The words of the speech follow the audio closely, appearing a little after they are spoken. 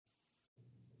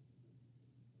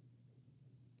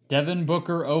Devin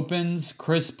Booker opens,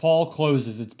 Chris Paul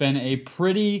closes. It's been a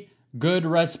pretty good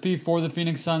recipe for the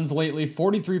Phoenix Suns lately.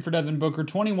 43 for Devin Booker,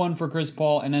 21 for Chris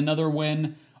Paul, and another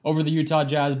win over the Utah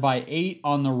Jazz by 8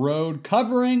 on the road,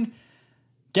 covering,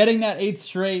 getting that 8th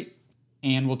straight,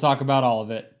 and we'll talk about all of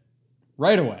it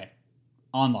right away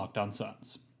on Locked On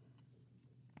Suns.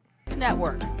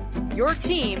 Network, your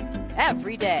team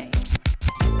every day.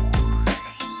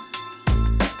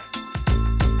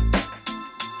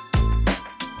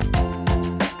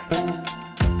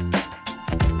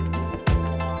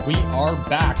 We are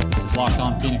back. This is Locked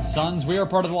On Phoenix Suns. We are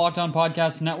part of the Locked On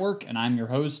Podcast Network, and I'm your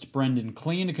host, Brendan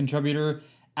Clean, a contributor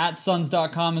at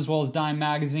Suns.com as well as Dime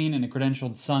Magazine and a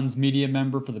credentialed Suns media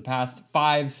member for the past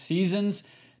 5 seasons.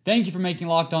 Thank you for making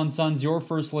Locked On Suns your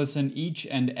first listen each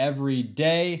and every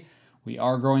day. We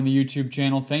are growing the YouTube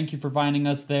channel. Thank you for finding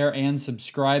us there and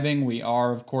subscribing. We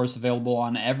are, of course, available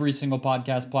on every single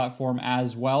podcast platform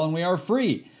as well, and we are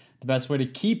free. The best way to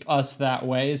keep us that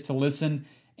way is to listen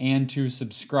and to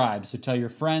subscribe. So tell your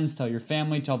friends, tell your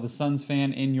family, tell the Suns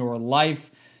fan in your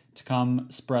life to come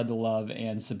spread the love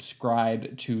and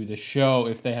subscribe to the show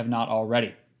if they have not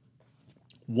already.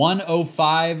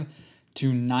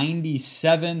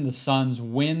 105-97, the Suns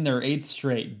win their 8th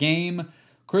straight game.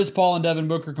 Chris Paul and Devin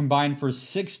Booker combined for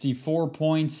 64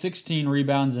 points, 16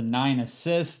 rebounds, and 9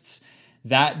 assists.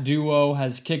 That duo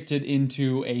has kicked it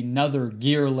into another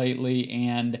gear lately,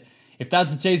 and if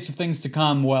that's a taste of things to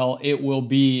come, well, it will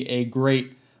be a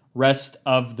great rest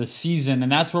of the season,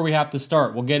 and that's where we have to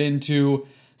start. We'll get into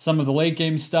some of the late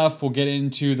game stuff, we'll get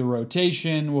into the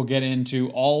rotation, we'll get into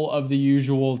all of the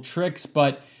usual tricks,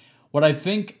 but what I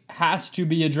think has to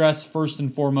be addressed first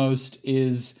and foremost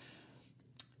is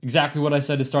exactly what I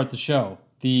said to start the show.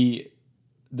 The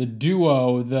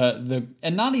duo,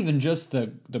 and not even just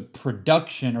the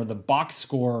production or the box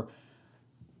score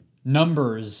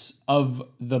numbers of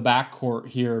the backcourt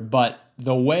here, but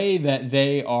the way that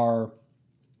they are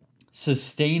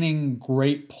sustaining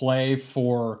great play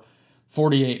for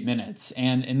 48 minutes.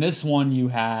 And in this one, you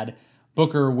had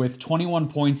Booker with 21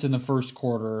 points in the first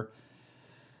quarter,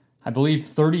 I believe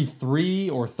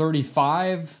 33 or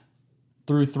 35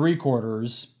 through 3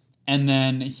 quarters, and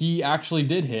then he actually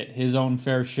did hit his own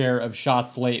fair share of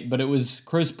shots late, but it was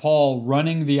Chris Paul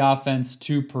running the offense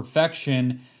to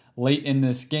perfection late in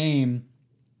this game.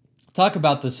 Talk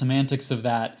about the semantics of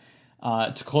that.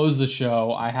 To close the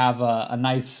show, I have a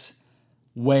nice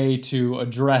way to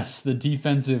address the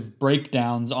defensive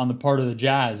breakdowns on the part of the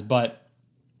Jazz, but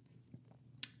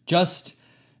just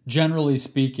generally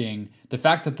speaking, the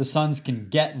fact that the Suns can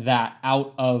get that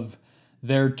out of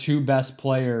their 2 best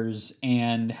players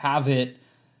and have it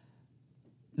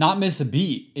not miss a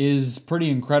beat is pretty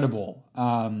incredible.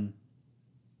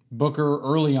 Booker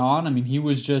early on, I mean, he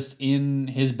was just in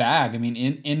his bag. I mean,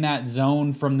 in that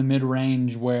zone from the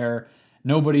mid-range where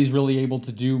nobody's really able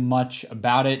to do much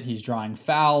about it. He's drawing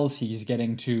fouls. He's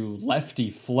getting to lefty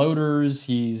floaters.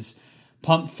 He's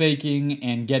pump faking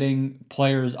and getting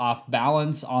players off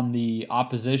balance on the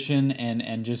opposition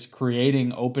and just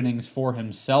creating openings for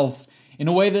himself in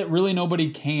a way that really nobody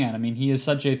can. I mean, he is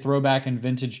such a throwback and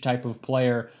vintage type of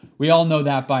player. We all know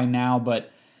that by now,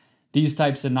 but these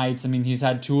types of nights, I mean, he's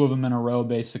had 2 of them in a row,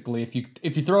 basically. If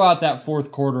you throw out that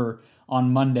 4th quarter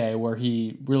on Monday where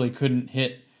he really couldn't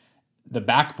hit the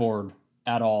backboard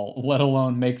at all, let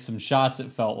alone make some shots, it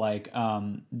felt like,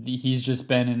 he's just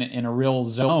been in a real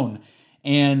zone.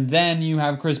 And then you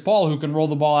have Chris Paul, who can roll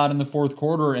the ball out in the 4th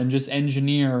quarter and just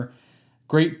engineer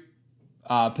great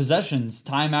possessions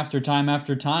time after time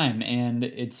after time, and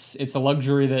it's a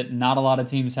luxury that not a lot of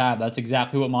teams have. That's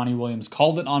exactly what Monty Williams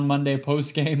called it on Monday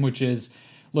post-game, which is,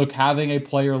 look, having a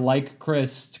player like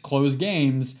Chris to close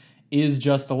games is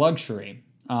just a luxury.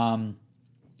 In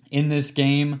this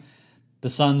game, the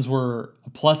Suns were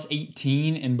plus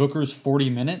 18 in Booker's 40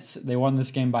 minutes. They won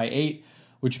this game by 8,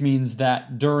 which means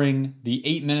that during the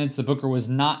 8 minutes that Booker was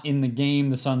not in the game,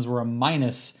 the Suns were a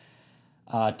minus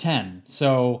 10.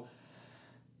 So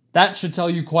that should tell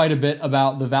you quite a bit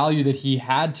about the value that he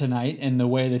had tonight and the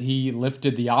way that he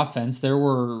lifted the offense. There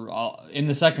were, in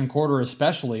the second quarter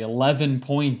especially, 11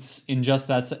 points in just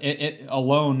that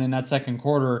alone in that second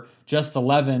quarter, just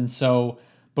 11. So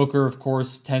Booker, of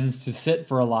course, tends to sit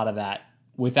for a lot of that.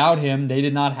 Without him, they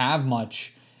did not have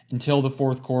much until the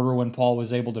 4th quarter when Paul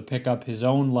was able to pick up his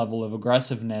own level of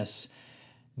aggressiveness.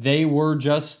 They were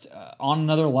just on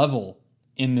another level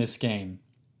in this game.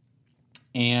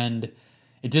 And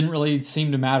it didn't really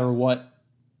seem to matter what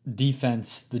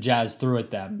defense the Jazz threw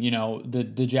at them. You know, the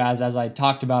Jazz, as I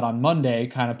talked about on Monday,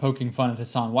 kind of poking fun at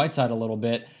Hassan Whiteside a little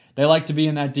bit, they like to be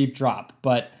in that deep drop.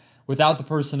 But without the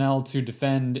personnel to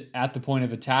defend at the point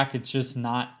of attack, it's just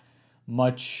not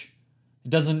much, it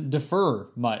doesn't defer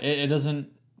much. It doesn't,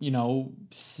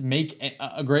 make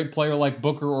a great player like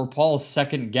Booker or Paul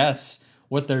second guess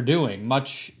what they're doing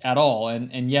much at all.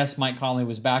 And yes, Mike Conley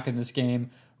was back in this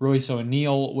game. Royce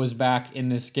O'Neal was back in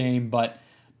this game, but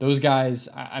those guys,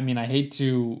 I hate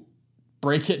to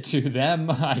break it to them,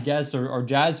 I guess, or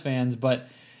Jazz fans, but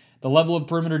the level of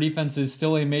perimeter defense is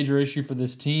still a major issue for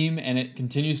this team, and it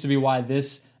continues to be why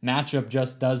this matchup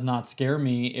just does not scare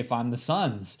me if I'm the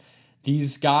Suns.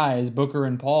 These guys, Booker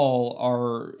and Paul,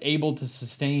 are able to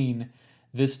sustain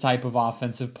this type of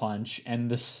offensive punch, and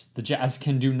the Jazz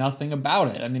can do nothing about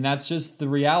it. That's just the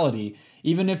reality.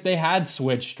 Even if they had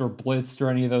switched or blitzed or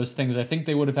any of those things, I think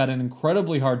they would have had an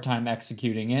incredibly hard time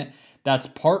executing it. That's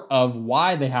part of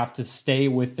why they have to stay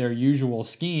with their usual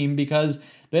scheme, because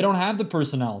they don't have the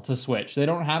personnel to switch. They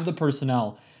don't have the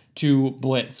personnel to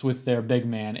blitz with their big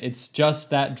man. It's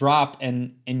just that drop,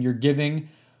 and you're giving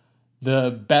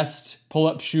the best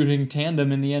pull-up shooting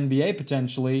tandem in the NBA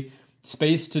potentially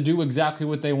space to do exactly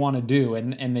what they want to do,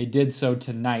 and they did so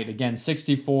tonight. Again,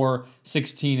 64,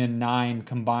 16, and 9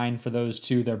 combined for those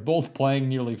two. They're both playing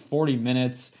nearly 40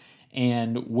 minutes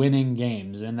and winning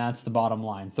games, and that's the bottom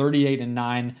line. 38 and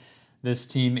 9 this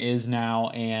team is now,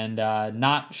 and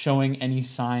not showing any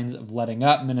signs of letting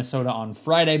up. Minnesota on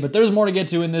Friday, but there's more to get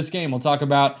to in this game. We'll talk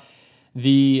about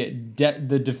the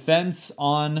defense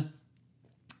on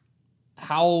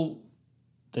how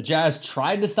the Jazz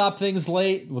tried to stop things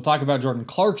late. We'll talk about Jordan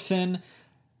Clarkson,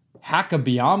 Haka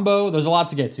Biyombo. There's a lot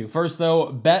to get to. First, though,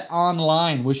 Bet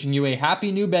Online wishing you a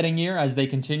happy new betting year as they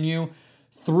continue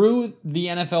through the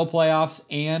NFL playoffs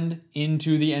and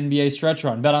into the NBA stretch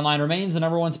run. Bet Online remains the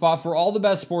number one spot for all the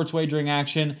best sports wagering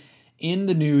action in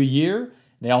the new year.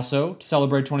 They also, to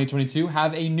celebrate 2022,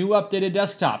 have a new updated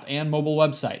desktop and mobile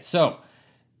website. So,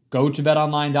 go to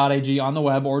betonline.ag on the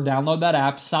web or download that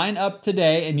app. Sign up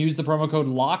today and use the promo code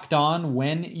LOCKEDON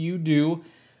when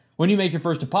you make your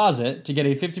first deposit to get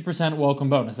a 50% welcome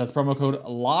bonus. That's promo code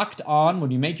LOCKEDON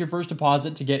when you make your first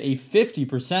deposit to get a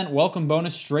 50% welcome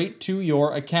bonus straight to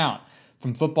your account.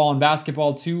 From football and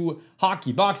basketball to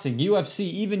hockey, boxing, UFC,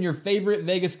 even your favorite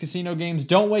Vegas casino games,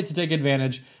 don't wait to take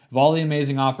advantage of all the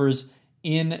amazing offers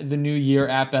in the new year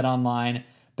at BetOnline.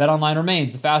 BetOnline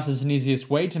remains the fastest and easiest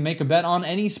way to make a bet on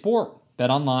any sport.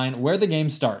 BetOnline, where the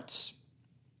game starts.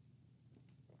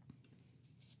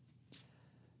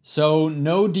 So,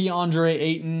 no DeAndre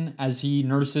Ayton as he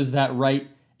nurses that right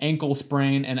ankle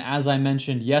sprain. And as I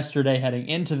mentioned yesterday, heading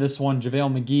into this one,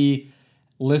 JaVale McGee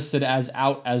listed as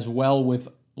out as well with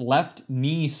left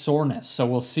knee soreness. So,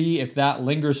 we'll see if that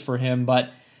lingers for him. But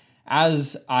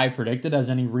as I predicted, as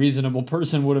any reasonable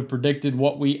person would have predicted,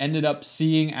 what we ended up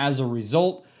seeing as a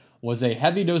result was a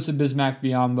heavy dose of Bismack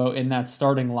Biyombo in that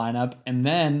starting lineup, and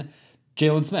then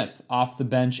Jalen Smith off the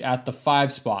bench at the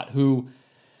 5 spot, who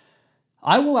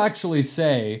I will actually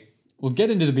say, we'll get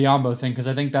into the Biyombo thing because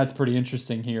I think that's pretty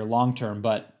interesting here long term,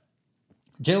 but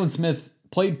Jalen Smith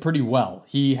played pretty well.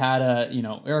 He had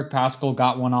Eric Paschall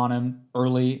got one on him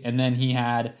early, and then he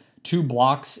had 2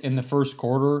 blocks in the first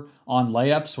quarter on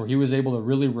layups where he was able to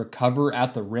really recover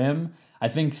at the rim. I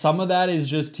think some of that is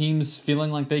just teams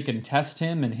feeling like they can test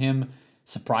him and him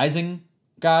surprising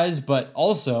guys, but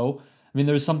also,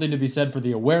 there's something to be said for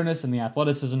the awareness and the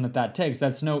athleticism that takes.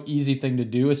 That's no easy thing to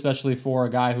do, especially for a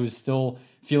guy who's still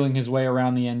feeling his way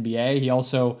around the NBA. He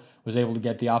also was able to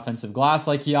get the offensive glass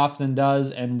like he often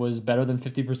does and was better than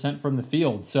 50% from the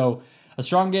field. So a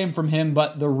strong game from him,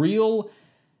 but the real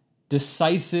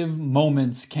decisive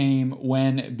moments came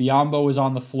when Biyombo was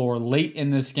on the floor late in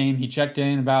this game. He checked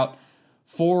in about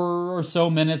 4 or so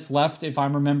minutes left, if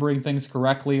I'm remembering things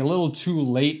correctly. A little too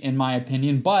late, in my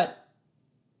opinion, but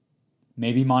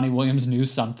maybe Monty Williams knew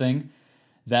something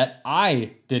that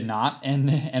I did not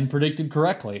and predicted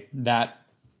correctly, that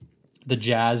the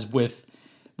Jazz with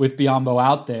Biyombo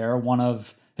out there,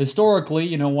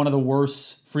 historically, one of the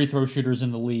worst free throw shooters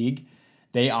in the league,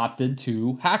 they opted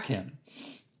to hack him.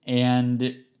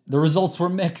 And the results were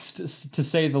mixed, to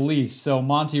say the least. So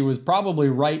Monty was probably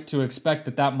right to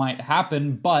expect that might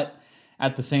happen, but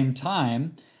at the same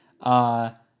time,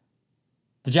 the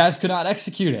Jazz could not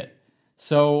execute it.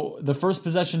 So the first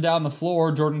possession down the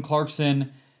floor, Jordan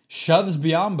Clarkson shoves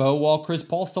Biyombo while Chris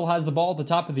Paul still has the ball at the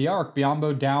top of the arc.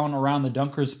 Biyombo down around the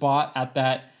dunker spot at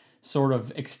that sort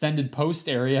of extended post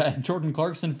area, and Jordan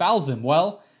Clarkson fouls him.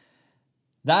 Well,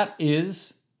 that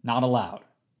is not allowed.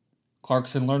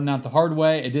 Clarkson learned that the hard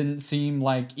way. It didn't seem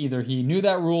like either he knew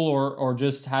that rule or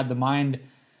just had the mind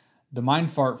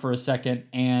fart for a second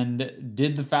and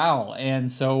did the foul.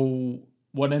 And so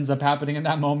what ends up happening in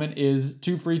that moment is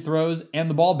 2 free throws and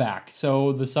the ball back.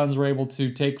 So the Suns were able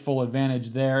to take full advantage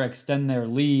there, extend their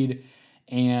lead,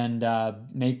 and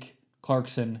make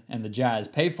Clarkson and the Jazz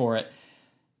pay for it.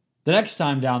 The next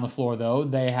time down the floor, though,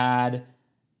 they had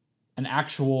an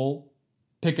actual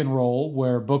pick and roll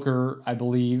where Booker, I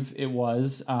believe it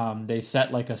was, they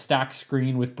set like a stack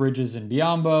screen with Bridges and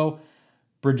Biyombo.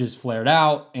 Bridges flared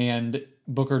out, and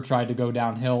Booker tried to go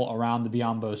downhill around the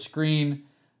Biyombo screen.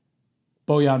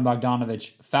 Bojan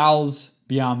Bogdanovic fouls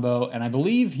Biyombo, and I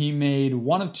believe he made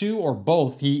one of two or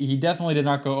both. He definitely did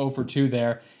not go 0 for 2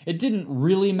 there. It didn't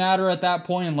really matter at that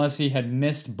point unless he had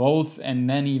missed both, and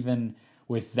then even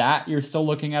with that, you're still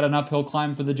looking at an uphill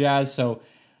climb for the Jazz. So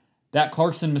that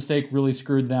Clarkson mistake really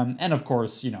screwed them. And of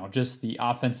course, just the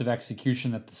offensive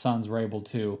execution that the Suns were able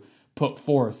to put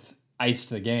forth iced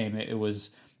the game. It was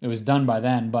done by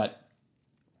then, but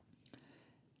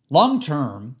long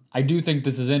term, I do think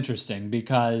this is interesting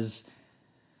because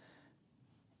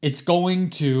it's going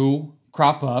to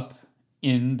crop up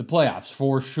in the playoffs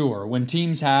for sure. When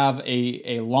teams have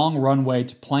a long runway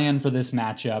to plan for this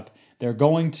matchup, they're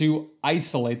going to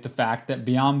isolate the fact that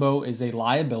Biyombo is a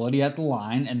liability at the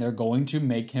line, and they're going to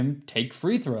make him take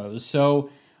free throws. So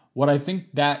what I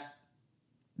think that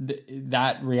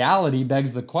reality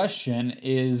begs the question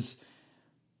is,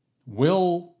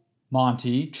 will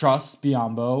Monty trust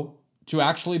Biyombo to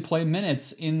actually play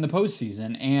minutes in the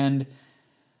postseason? And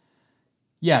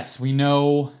yes, we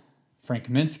know Frank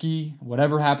Kaminsky,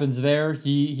 whatever happens there,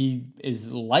 he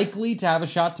is likely to have a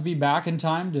shot to be back in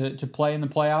time to play in the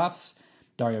playoffs.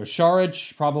 Dario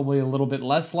Saric, probably a little bit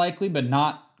less likely, but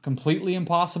not completely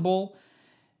impossible.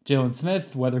 Jalen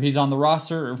Smith, whether he's on the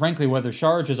roster, or frankly, whether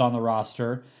Saric is on the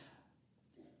roster,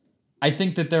 I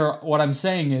think that what I'm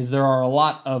saying is there are a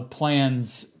lot of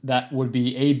plans that would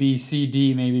be A, B, C,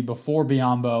 D maybe before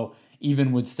Biyombo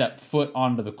even would step foot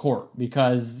onto the court,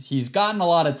 because he's gotten a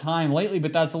lot of time lately,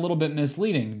 but that's a little bit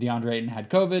misleading. DeAndre Ayton had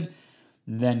COVID,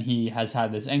 then he has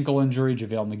had this ankle injury.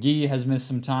 JaVale McGee has missed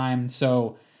some time,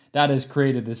 so that has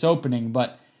created this opening.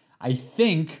 But I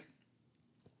think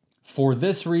for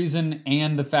this reason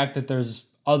and the fact that there's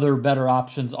other better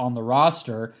options on the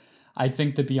roster, I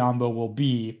think that Biyombo will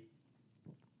be,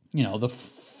 the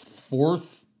third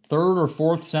or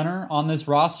fourth center on this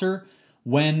roster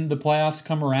when the playoffs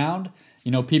come around.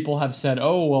 People have said, the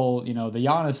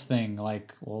Giannis thing,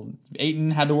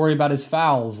 Ayton had to worry about his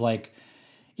fouls.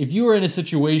 If you were in a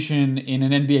situation in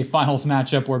an NBA Finals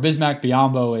matchup where Bismack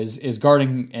Biyombo is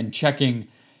guarding and checking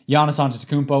Giannis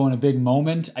Antetokounmpo in a big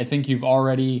moment, I think you've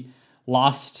already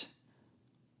lost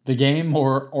the game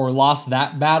or lost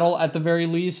that battle at the very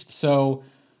least. So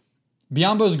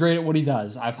Biyombo's great at what he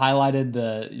does. I've highlighted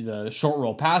the short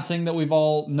roll passing that we've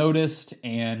all noticed,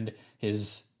 and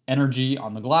his energy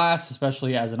on the glass,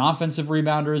 especially as an offensive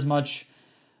rebounder,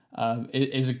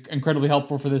 is incredibly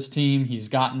helpful for this team. He's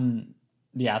gotten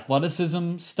the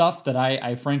athleticism stuff that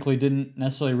I frankly didn't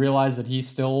necessarily realize that he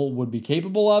still would be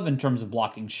capable of in terms of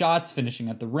blocking shots, finishing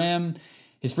at the rim.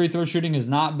 His free throw shooting has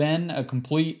not been a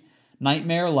complete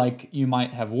nightmare like you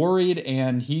might have worried,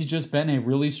 and he's just been a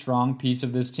really strong piece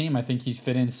of this team. I think he's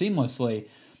fit in seamlessly.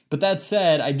 But that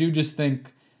said, I do just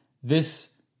think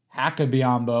this Haka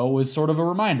Biyombo was sort of a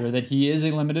reminder that he is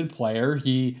a limited player.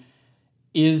 He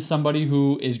is somebody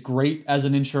who is great as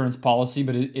an insurance policy,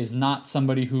 but is not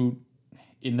somebody who,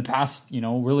 in the past,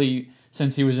 really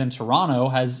since he was in Toronto,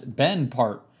 has been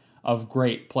part of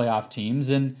great playoff teams.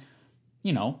 And,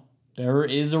 there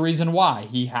is a reason why.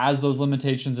 He has those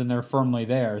limitations and they're firmly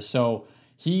there. So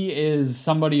he is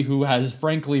somebody who has,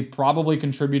 frankly, probably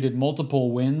contributed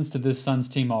multiple wins to this Suns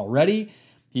team already.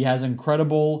 He has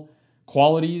incredible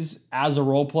qualities as a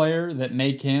role player that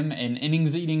make him an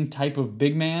innings-eating type of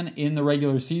big man in the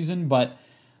regular season, but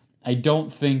I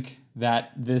don't think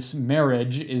that this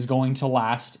marriage is going to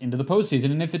last into the postseason.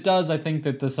 And if it does, I think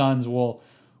that the Suns will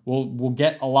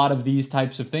get a lot of these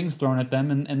types of things thrown at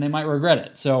them, and they might regret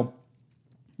it. So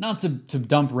not to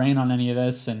dump rain on any of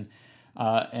this and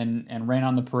rain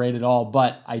on the parade at all,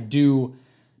 but I do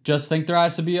just think there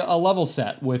has to be a level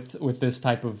set with this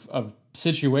type of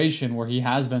situation where he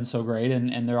has been so great,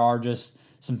 and there are just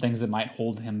some things that might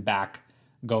hold him back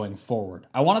going forward.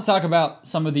 I want to talk about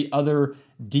some of the other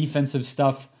defensive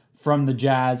stuff from the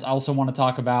Jazz. I also want to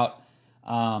talk about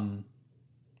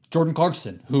Jordan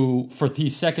Clarkson, who for the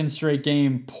second straight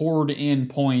game poured in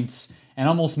points and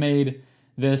almost made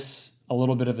this a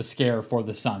little bit of a scare for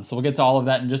the Suns. So we'll get to all of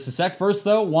that in just a sec. First,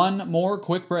 though, one more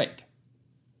quick break.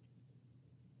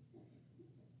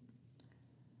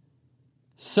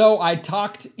 So I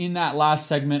talked in that last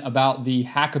segment about the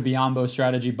Haka Biyombo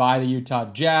strategy by the Utah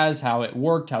Jazz, how it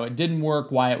worked, how it didn't work,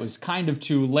 why it was kind of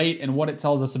too late, and what it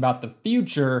tells us about the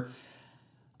future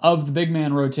of the big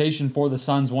man rotation for the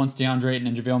Suns once DeAndre Ayton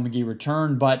and JaVale McGee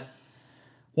return. But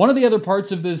One of the other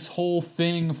parts of this whole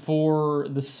thing for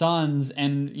the Suns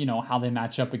and, how they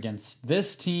match up against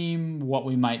this team, what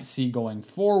we might see going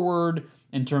forward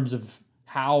in terms of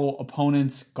how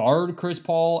opponents guard Chris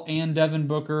Paul and Devin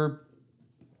Booker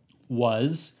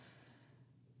was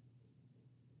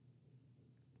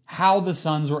how the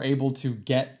Suns were able to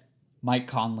get Mike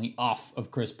Conley off of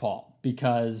Chris Paul,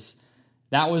 because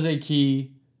that was a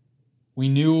key. We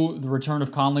knew the return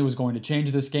of Conley was going to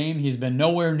change this game. He's been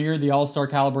nowhere near the all-star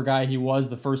caliber guy he was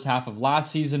the first half of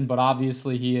last season, but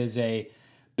obviously he is a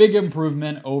big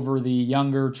improvement over the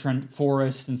younger Trent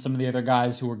Forrest and some of the other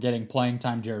guys who were getting playing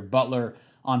time, Jared Butler,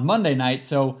 on Monday night.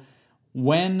 So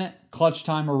when clutch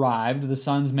time arrived, the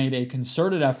Suns made a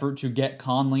concerted effort to get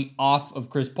Conley off of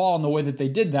Chris Paul, and the way that they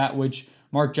did that, which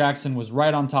Mark Jackson was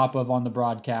right on top of on the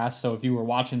broadcast, so if you were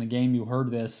watching the game, you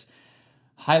heard this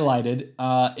highlighted,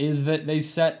 is that they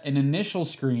set an initial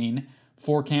screen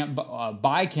for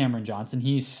by Cameron Johnson.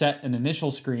 He set an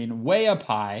initial screen way up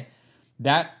high.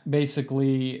 That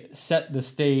basically set the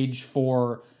stage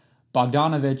for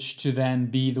Bogdanovich to then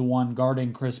be the one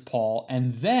guarding Chris Paul,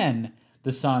 and then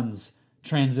the Suns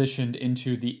transitioned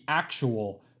into the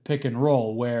actual pick and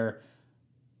roll where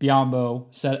Biyombo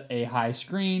set a high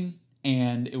screen,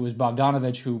 and it was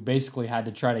Bogdanovich who basically had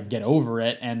to try to get over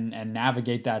it and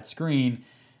navigate that screen.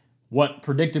 What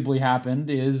predictably happened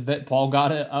is that Paul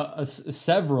got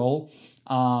several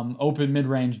open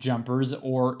mid-range jumpers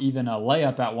or even a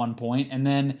layup at one point, and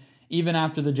then even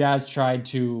after the Jazz tried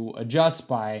to adjust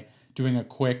by doing a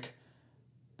quick,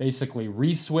 basically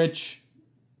re-switch,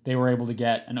 they were able to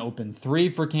get an open three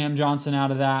for Cam Johnson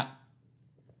out of that,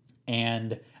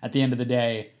 and at the end of the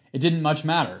day, it didn't much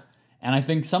matter. And I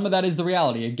think some of that is the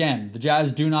reality. Again, the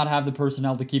Jazz do not have the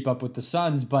personnel to keep up with the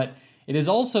Suns, but it is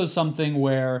also something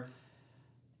where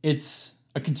it's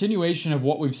a continuation of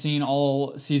what we've seen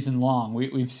all season long.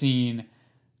 We've seen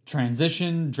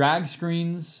transition drag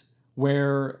screens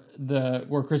where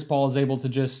Chris Paul is able to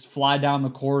just fly down the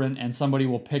court and somebody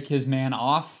will pick his man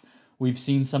off. We've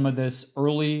seen some of this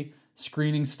early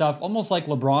screening stuff, almost like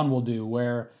LeBron will do,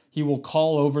 where he will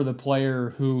call over the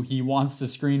player who he wants to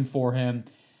screen for him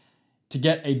to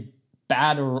get a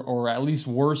bad or at least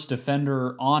worse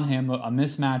defender on him, a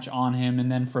mismatch on him,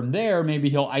 and then from there, maybe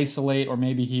he'll isolate or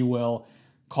maybe he will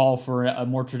call for a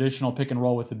more traditional pick and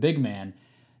roll with the big man.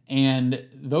 And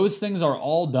those things are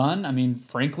all done. I mean,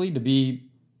 frankly, to be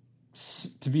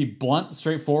blunt,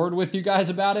 straightforward with you guys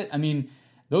about it, I mean,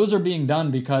 those are being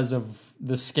done because of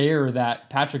the scare that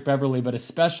Patrick Beverley, but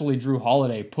especially Jrue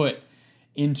Holiday, put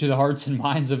into the hearts and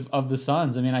minds of the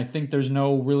Suns. I mean, I think there's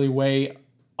no really way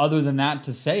other than that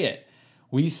to say it.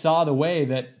 We saw the way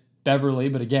that Beverley,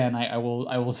 but again, I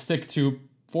will stick to,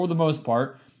 for the most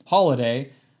part,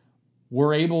 Holiday,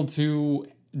 were able to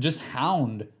just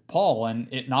hound Paul, and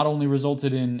it not only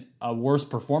resulted in a worse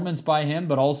performance by him,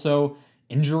 but also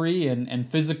injury and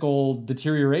physical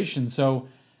deterioration. So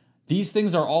these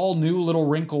things are all new little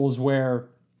wrinkles where,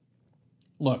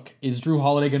 look, is Jrue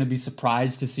Holiday going to be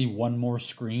surprised to see one more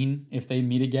screen if they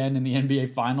meet again in the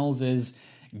NBA Finals? Is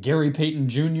Gary Payton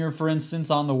Jr., for instance,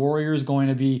 on the Warriors going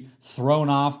to be thrown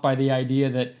off by the idea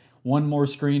that one more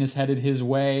screen is headed his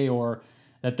way or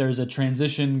that there's a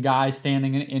transition guy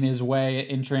standing in his way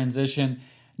in transition?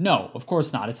 No, of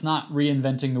course not. It's not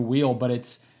reinventing the wheel, but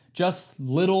it's just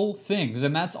little things,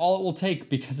 and that's all it will take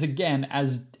because, again,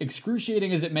 as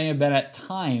excruciating as it may have been at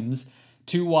times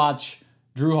to watch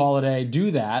Jrue Holiday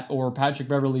do that or Patrick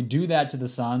Beverley do that to the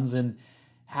Suns and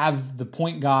have the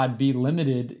point guard be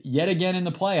limited yet again in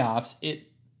the playoffs,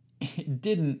 it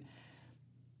didn't.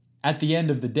 At the end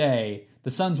of the day,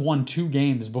 the Suns won 2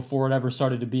 games before it ever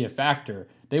started to be a factor.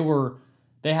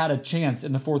 They had a chance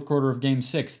in the fourth quarter of Game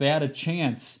 6. They had a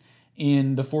chance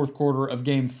in the fourth quarter of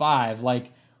Game 5.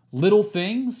 Like, little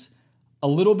things, a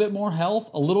little bit more health,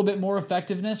 a little bit more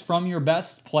effectiveness from your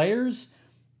best players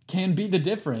can be the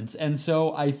difference. And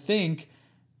so I think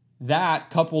that,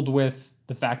 coupled with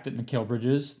the fact that Mikal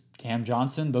Bridges, Cam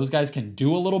Johnson, those guys can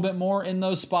do a little bit more in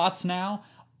those spots now.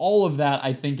 All of that,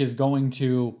 I think, is going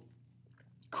to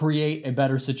create a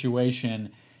better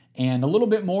situation and a little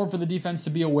bit more for the defense to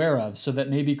be aware of so that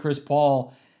maybe Chris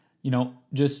Paul,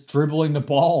 just dribbling the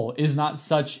ball is not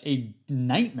such a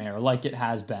nightmare like it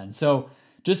has been. So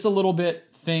just a little bit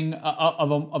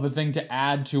of a thing to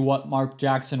add to what Mark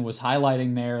Jackson was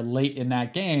highlighting there late in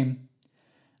that game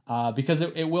because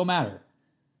it will matter.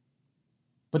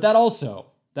 But that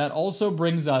also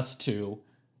brings us to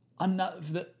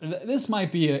this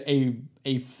might be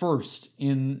a first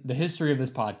in the history of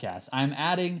this podcast. I'm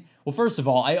adding, well, first of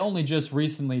all, I only just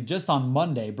on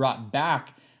Monday, brought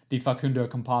back the Facundo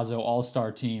Campazzo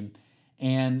All-Star team.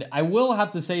 And I will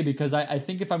have to say, because I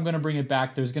think if I'm going to bring it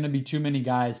back, there's going to be too many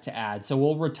guys to add. So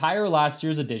we'll retire last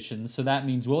year's additions. So that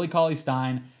means Willie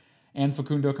Cauley-Stein and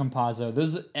Facundo Campazzo.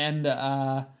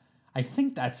 I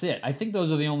think that's it. I think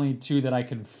those are the only two that I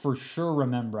can for sure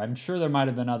remember. I'm sure there might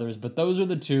have been others, but those are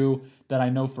the two that I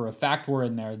know for a fact were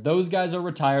in there. Those guys are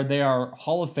retired. They are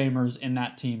Hall of Famers in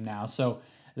that team now. So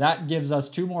that gives us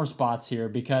two more spots here,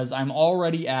 because I'm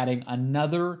already adding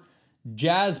another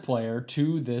Jazz player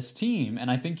to this team.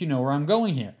 And I think you know where I'm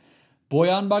going here.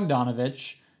 Bojan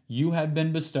Bogdanovic, you have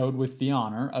been bestowed with the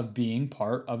honor of being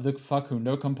part of the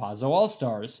Facundo Campazzo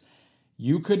All-Stars.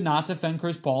 You could not defend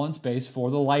Chris Paul in space for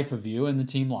the life of you, and the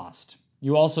team lost.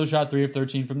 You also shot 3 of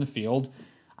 13 from the field.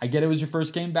 I get it was your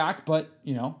first game back, but,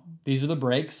 these are the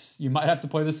breaks. You might have to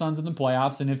play the Suns in the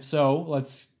playoffs, and if so,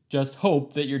 let's just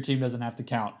hope that your team doesn't have to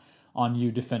count on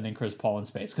you defending Chris Paul in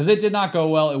space. Because it did not go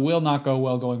well. It will not go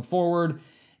well going forward,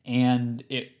 and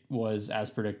it was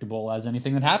as predictable as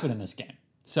anything that happened in this game.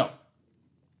 So,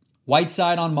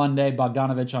 Whiteside on Monday,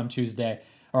 Bogdanovic on Tuesday,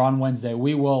 or on Wednesday.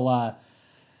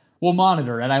 We'll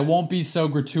monitor, and I won't be so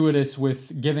gratuitous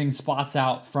with giving spots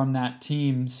out from that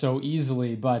team so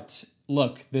easily. But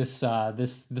look, this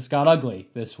got ugly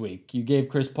this week. You gave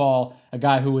Chris Paul, a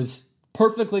guy who was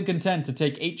perfectly content to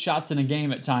take 8 shots in a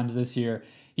game at times this year.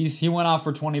 He went off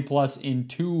for 20 plus in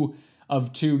 2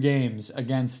 of 2 games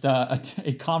against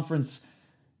a conference.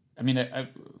 I mean,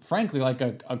 frankly, like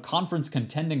a conference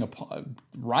contending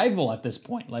rival at this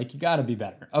point. Like, you got to be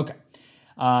better. Okay.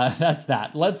 That's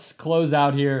that. Let's close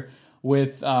out here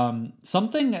with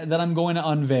something that I'm going to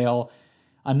unveil.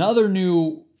 Another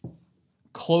new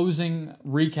closing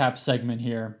recap segment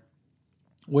here,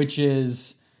 which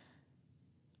is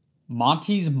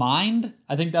Monty's Mind.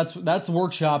 I think that's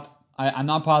workshop. I'm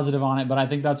not positive on it, but I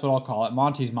think that's what I'll call it,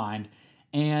 Monty's Mind.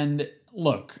 And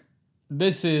look,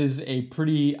 this is a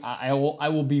pretty... I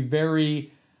will be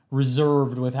very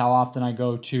reserved with how often I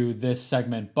go to this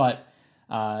segment, but...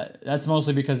 that's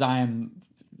mostly because I am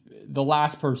the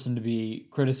last person to be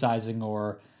criticizing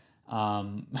or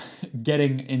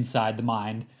getting inside the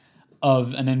mind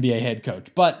of an NBA head coach.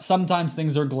 But sometimes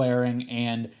things are glaring,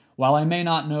 and while I may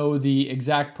not know the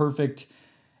exact perfect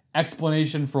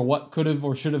explanation for what could have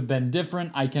or should have been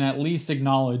different, I can at least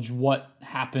acknowledge what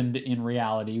happened in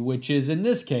reality, which is, in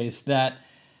this case, that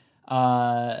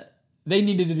they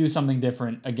needed to do something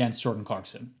different against Jordan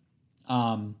Clarkson.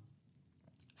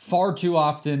 Far too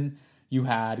often you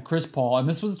had Chris Paul, and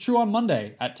this was true on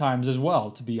Monday at times as well,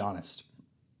 to be honest.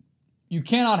 You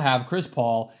cannot have Chris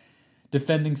Paul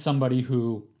defending somebody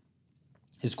who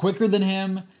is quicker than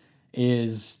him,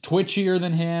 is twitchier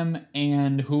than him,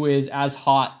 and who is as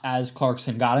hot as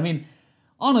Clarkson got. I mean,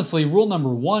 honestly, rule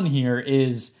number 1 here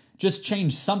is just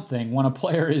change something when a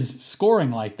player is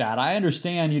scoring like that. I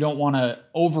understand you don't want to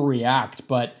overreact,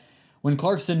 but when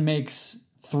Clarkson makes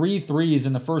 3 threes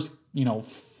in the first,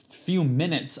 few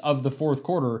minutes of the fourth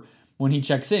quarter when he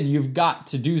checks in, you've got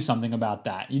to do something about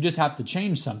that. You just have to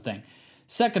change something.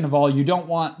 Second of all, you don't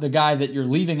want the guy that you're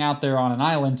leaving out there on an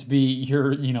island to be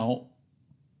your,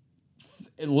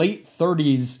 late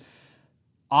 30s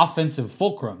offensive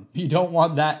fulcrum. You don't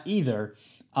want that either.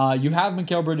 You have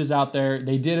Mikal Bridges out there.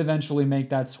 They did eventually make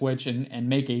that switch and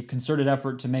make a concerted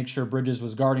effort to make sure Bridges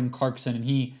was guarding Clarkson, and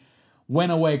he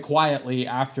went away quietly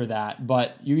after that.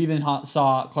 But you even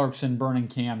saw Clarkson burning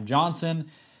Cam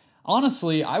Johnson.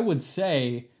 Honestly, I would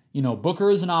say, Booker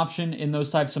is an option in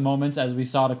those types of moments, as we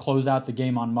saw to close out the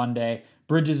game on Monday.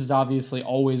 Bridges is obviously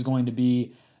always going to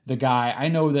be the guy. I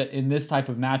know that in this type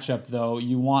of matchup, though,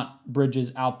 you want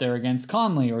Bridges out there against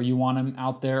Conley, or you want him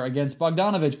out there against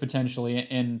Bogdanovic potentially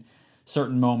in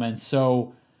certain moments.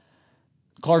 So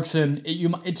Clarkson,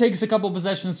 it takes a couple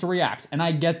possessions to react, and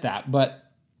I get that. But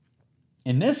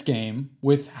in this game,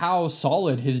 with how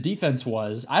solid his defense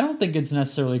was, I don't think it's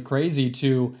necessarily crazy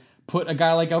to put a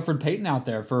guy like Elfrid Payton out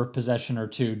there for a possession or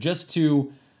two, just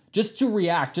to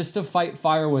react, just to fight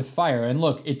fire with fire. And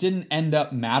look, it didn't end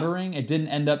up mattering. It didn't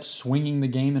end up swinging the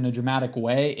game in a dramatic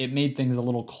way. It made things a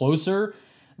little closer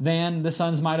than the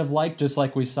Suns might have liked, just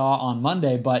like we saw on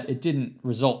Monday, but it didn't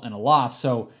result in a loss.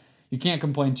 So you can't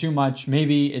complain too much.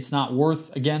 Maybe it's not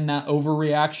worth, again, that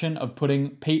overreaction of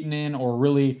putting Payton in or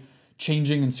really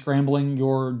changing and scrambling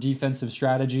your defensive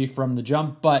strategy from the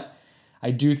jump, but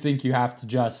I do think you have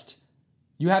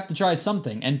to try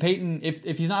something. And Payton,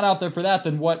 if he's not out there for that,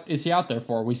 then what is he out there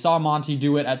for? We saw Monty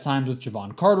do it at times with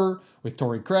Javon Carter, with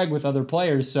Torrey Craig, with other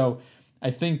players. So I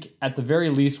think at the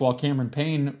very least, while Cameron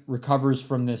Payne recovers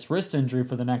from this wrist injury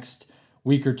for the next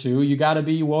week or two, you got to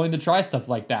be willing to try stuff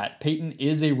like that. Payton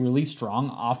is a really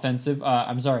strong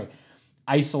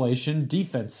isolation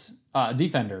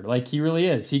defender. Like he really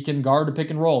is. He can guard a pick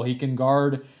and roll. He can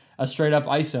guard a straight up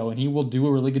ISO, and he will do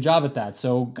a really good job at that.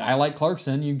 So guy like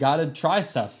Clarkson, you got to try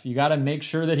stuff. You got to make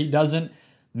sure that he doesn't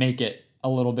make it a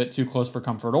little bit too close for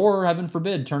comfort, or heaven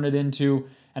forbid, turn it into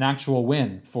an actual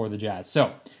win for the Jazz.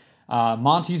 So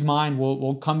Monty's mind,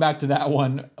 we'll come back to that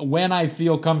one when I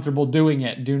feel comfortable doing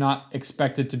it. Do not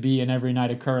expect it to be an every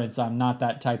night occurrence. I'm not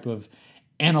that type of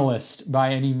analyst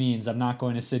by any means. I'm not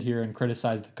going to sit here and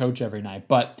criticize the coach every night.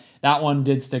 But that one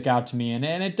did stick out to me, and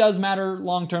it does matter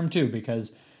long term too,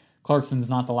 because Clarkson's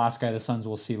not the last guy the Suns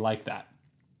will see like that.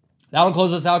 That'll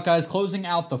close us out, guys. Closing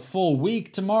out the full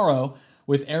week tomorrow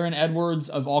with Aaron Edwards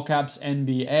of All Caps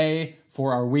NBA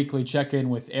for our weekly check-in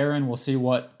with Aaron. We'll see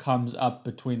what comes up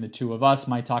between the two of us.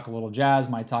 Might talk a little Jazz,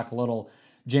 might talk a little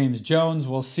James Jones.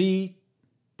 We'll see.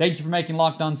 Thank you for making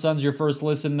Locked On Suns your first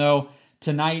listen, though.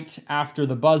 Tonight, after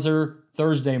the buzzer,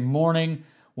 Thursday morning,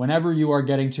 whenever you are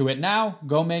getting to it now,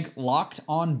 go make Locked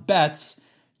On Bets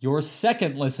your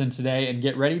second listen today and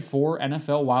get ready for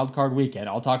NFL Wildcard Weekend.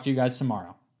 I'll talk to you guys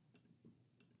tomorrow.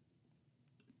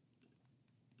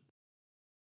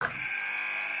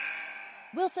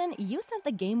 Wilson, you sent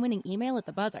the game-winning email at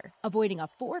the buzzer, avoiding a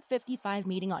 4:55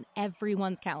 meeting on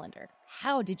everyone's calendar.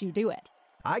 How did you do it?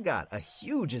 I got a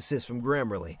huge assist from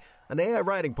Grammarly, an AI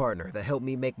writing partner that helped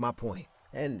me make my point.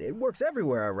 And it works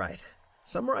everywhere I write.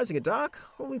 Summarizing a doc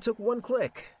only took one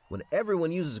click. When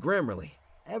everyone uses Grammarly,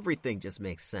 everything just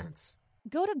makes sense.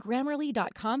 Go to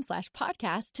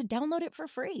Grammarly.com/podcast to download it for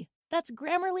free. That's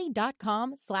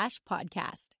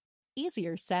Grammarly.com/podcast.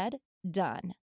 Easier said, done.